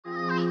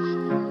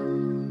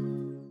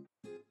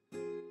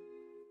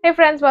Hey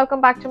friends,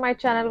 welcome back to my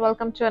channel.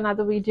 Welcome to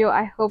another video.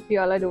 I hope you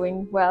all are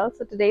doing well.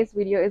 So today's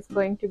video is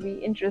going to be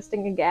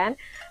interesting again.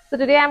 So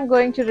today I'm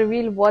going to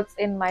reveal what's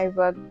in my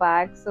work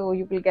bag, so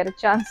you will get a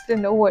chance to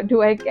know what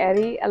do I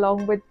carry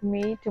along with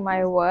me to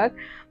my work.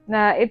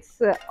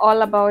 It's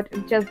all about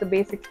just the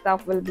basic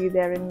stuff will be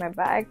there in my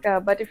bag,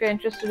 but if you're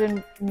interested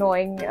in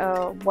knowing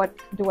what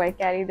do I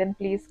carry, then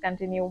please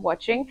continue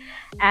watching,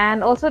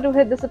 and also do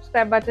hit the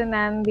subscribe button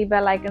and the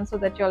bell icon so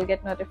that you'll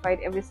get notified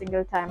every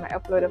single time I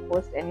upload or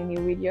post any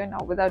new video. Now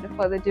without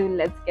further ado,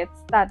 let's get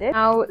started.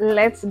 Now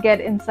let's get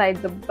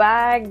inside the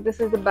bag. This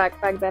is the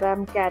backpack that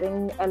I'm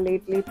carrying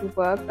lately to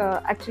work.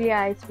 Actually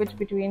I switch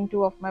between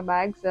two of my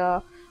bags.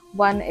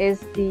 One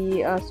is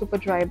the super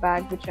dry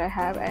bag which I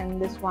have,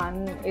 and this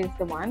one is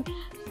the one.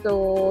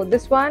 So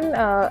this one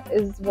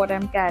is what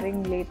I'm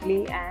carrying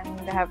lately and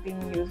have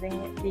been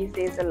using these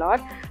days a lot.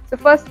 So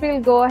first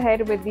we'll go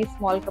ahead with the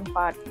small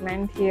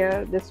compartment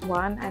here, this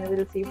one, and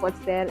we'll see what's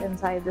there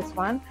inside this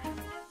one.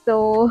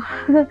 So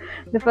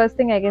the first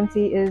thing I can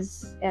see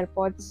is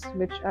AirPods,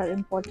 which are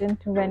important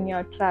when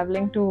you're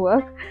traveling to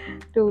work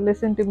to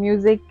listen to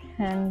music.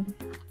 And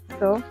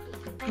so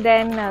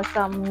then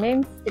some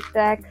mints, Tic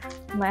Tac.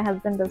 My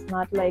husband does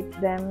not like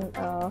them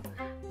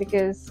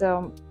because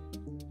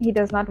he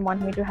does not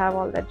want me to have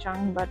all that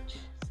junk, but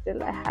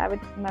still I have it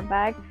in my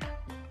bag.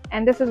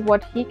 And this is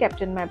what he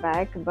kept in my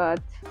bag, but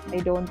I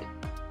don't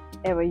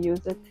ever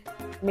use it.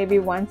 Maybe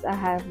once I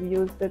have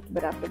used it,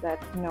 but after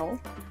that no.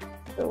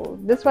 So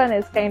this one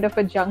is kind of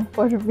a junk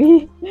for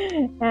me.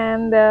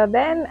 And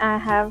then I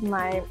have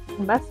my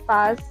bus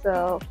pass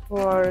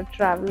for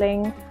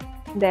traveling,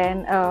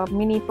 then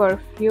mini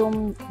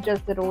perfume,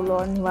 just the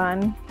roll-on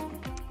one,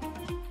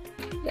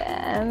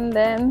 and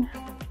then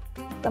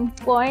some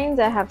coins.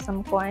 I have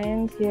some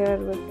coins here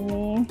with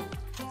me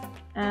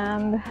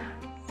and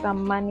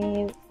some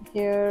money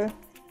here.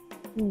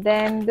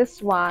 Then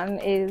this one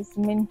is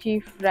minty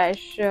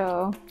fresh,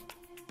 the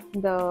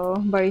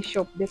body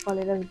soap. They call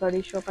it as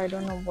body soap. I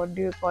don't know what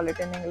do you call it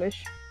in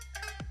English,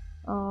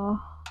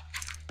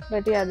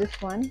 but yeah,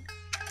 this one.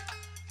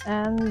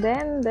 And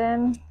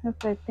then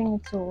I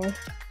think it's over.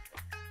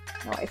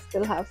 Oh, I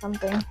still have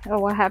something.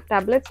 Oh, I have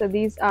tablets. So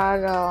these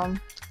are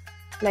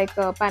like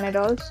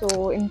Panadol,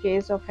 so in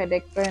case of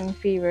headache and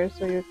fever,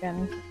 so you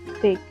can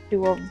take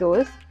 2 of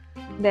those.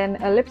 Then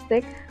a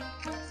lipstick.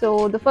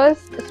 So the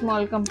first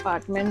small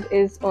compartment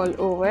is all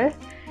over.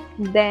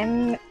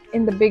 Then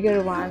in the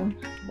bigger one,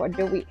 what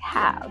do we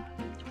have?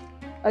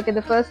 Okay,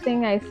 the first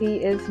thing I see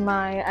is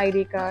my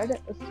ID card.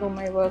 So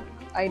my work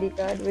ID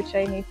card, which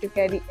I need to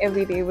carry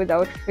every day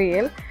without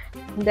fail.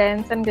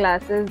 Then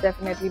sunglasses,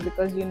 definitely,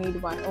 because you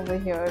need one over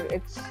here.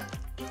 It's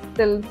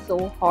still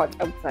so hot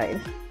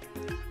outside.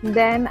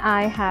 Then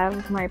I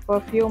have my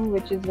perfume,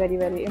 which is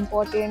very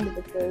important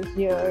because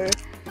here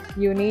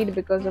you need,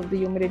 because of the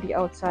humidity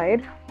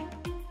outside.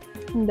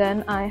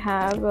 Then I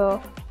have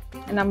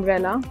an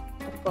umbrella,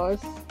 of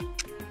course,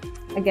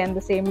 again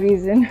the same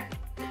reason.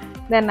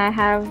 Then I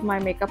have my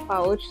makeup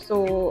pouch.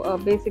 So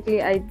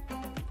basically I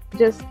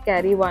just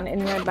carry one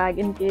in my bag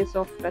in case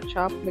of touch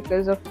up,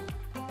 because of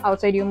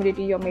outside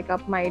humidity your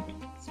makeup might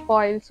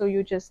spoil, so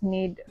you just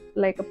need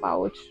like a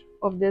pouch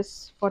of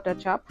this for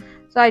touch up.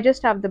 So I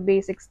just have the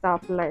basic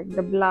stuff like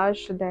the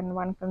blush, then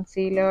one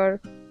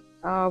concealer,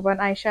 one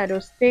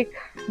eyeshadow stick,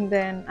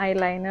 then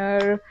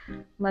eyeliner,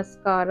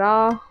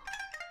 mascara,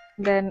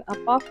 then a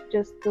puff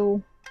just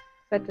to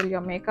settle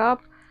your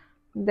makeup.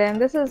 Then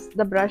this is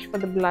the brush for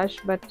the blush,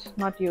 but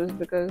not used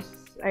because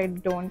I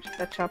don't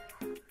touch up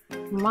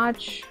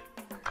much.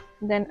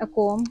 Then a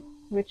comb,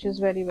 which is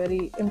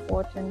very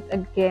important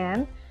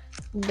again.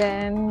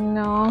 Then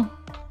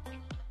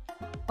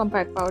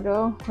compact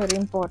powder, very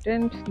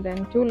important.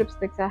 Then 2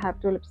 lipsticks. I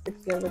have 2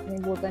 lipsticks here with me,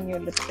 both are new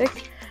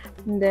lipsticks.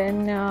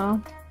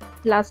 Then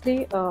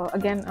lastly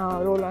again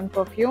roll-on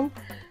perfume.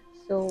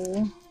 So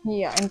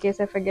yeah, in case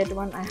I forget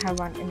one, I have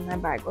one in my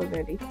bag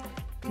already.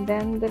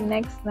 Then the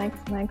next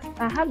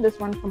I have this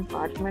one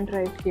compartment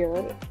right here,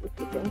 if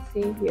you can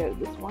see here,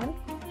 this one.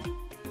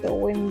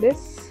 So in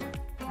this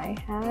I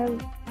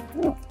have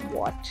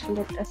what,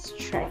 let us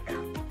check.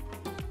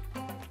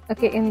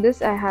 Okay, in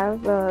this I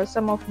have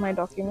some of my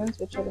documents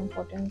which are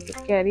important to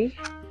carry.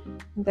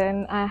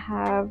 Then I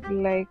have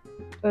like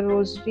a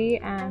rosary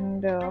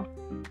and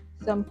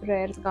some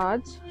prayer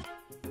cards.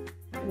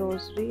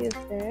 Rosary is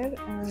there,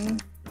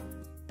 and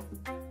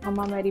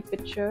Mama Mary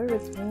picture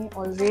with me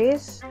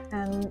always,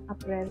 and a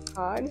prayer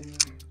card.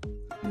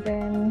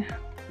 Then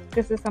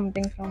this is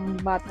something from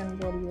Bath and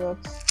Body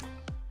Works,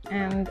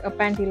 and a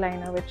panty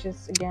liner, which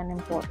is again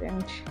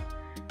important.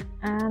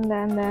 And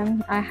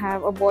then I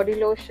have a body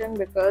lotion,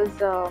 because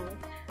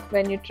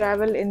when you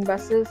travel in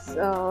buses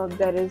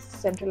there is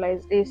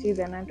centralized AC,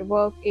 then at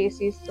work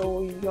AC,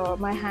 so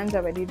my hands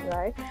are very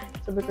dry,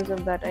 so because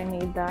of that I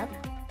need that.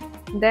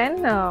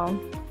 Then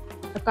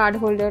a card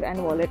holder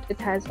and wallet. It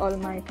has all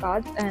my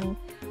cards and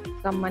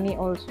some money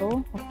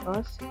also, of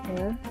course,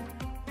 here.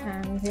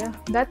 And yeah,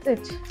 that's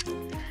it.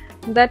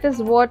 that is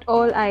what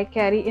all I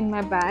carry in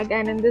my bag.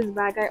 And in this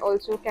bag I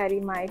also carry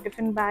my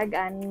tiffin bag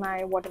and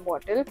my water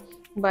bottle,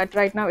 but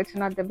right now it's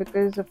not there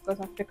because of course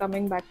after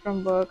coming back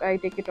from work I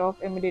take it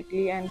off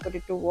immediately and put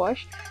it to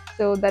wash.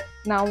 So that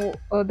now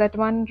that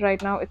one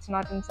right now it's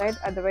not inside,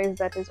 otherwise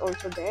that is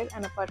also there.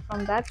 And apart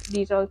from that,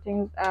 these all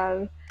things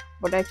are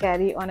what I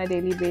carry on a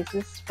daily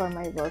basis for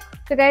my work.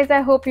 So guys,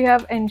 I hope you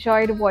have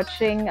enjoyed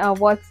watching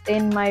what's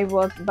in my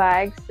work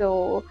bag.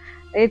 So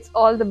it's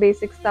all the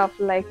basic stuff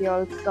like you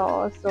all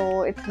saw,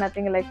 so it's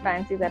nothing like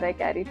fancy that I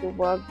carry to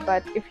work.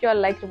 But if you all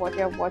liked what you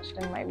have watched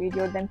in my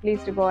video, then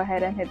please do go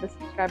ahead and hit the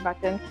subscribe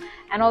button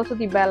and also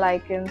the bell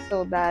icon,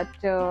 so that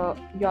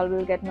you all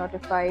will get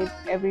notified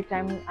every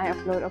time I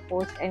upload or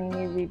post any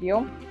new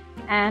video.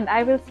 And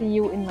I will see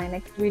you in my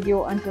next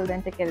video. Until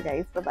then, take care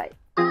guys, bye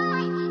bye.